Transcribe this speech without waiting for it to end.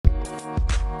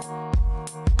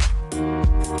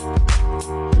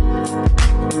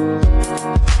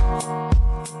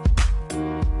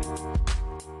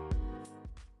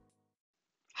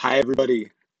everybody.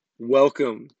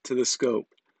 Welcome to The Scope,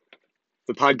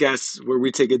 the podcast where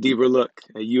we take a deeper look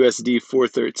at USD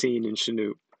 413 in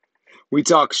Chanute. We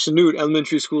talk Chanute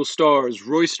Elementary School Stars,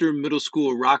 Royster Middle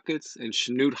School Rockets, and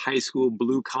Chanute High School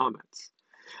Blue Comets.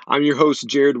 I'm your host,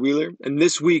 Jared Wheeler, and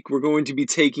this week we're going to be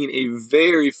taking a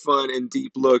very fun and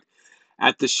deep look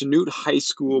at the Chanute High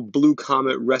School Blue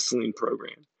Comet Wrestling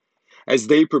Program as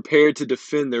they prepare to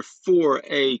defend their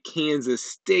 4A Kansas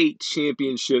State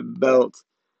Championship belt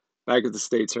back at the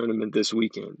state tournament this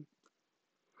weekend.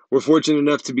 We're fortunate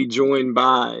enough to be joined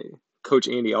by Coach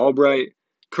Andy Albright,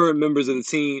 current members of the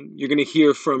team. You're going to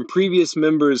hear from previous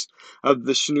members of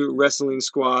the Chanute Wrestling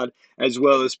Squad, as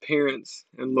well as parents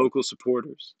and local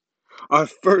supporters. Our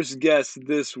first guest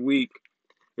this week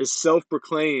is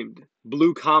self-proclaimed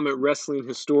Blue Comet wrestling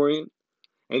historian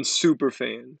and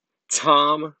superfan,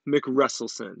 Tom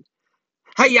McWrestelson.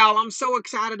 Hey, y'all, I'm so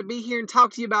excited to be here and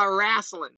talk to you about wrestling.